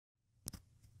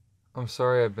I'm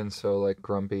sorry I've been so like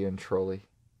grumpy and trolly.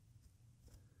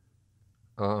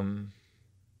 Um,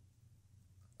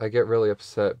 I get really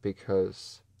upset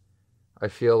because I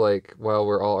feel like while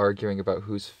we're all arguing about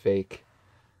who's fake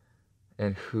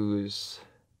and who's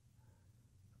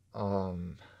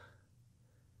um,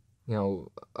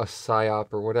 a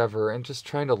psyop or whatever, and just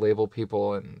trying to label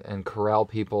people and corral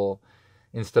people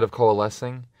instead of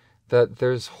coalescing, that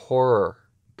there's horror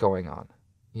going on.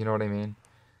 You know what I mean?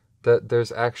 That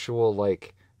there's actual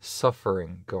like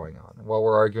suffering going on while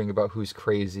we're arguing about who's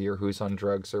crazy or who's on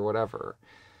drugs or whatever.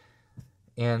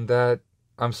 And that,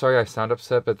 I'm sorry I sound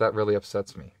upset, but that really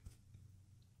upsets me.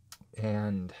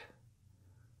 And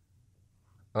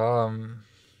um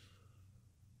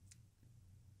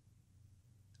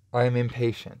I'm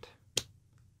impatient.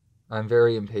 I'm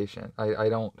very impatient. I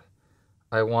don't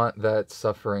I want that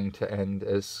suffering to end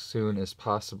as soon as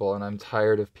possible, and I'm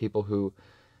tired of people who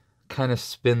kind of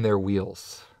spin their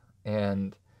wheels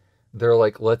and they're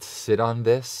like, let's sit on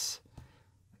this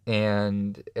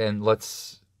and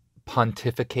let's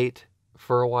pontificate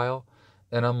for a while.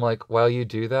 And I'm like, while you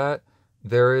do that,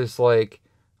 there is like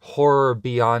horror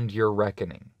beyond your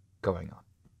reckoning going on.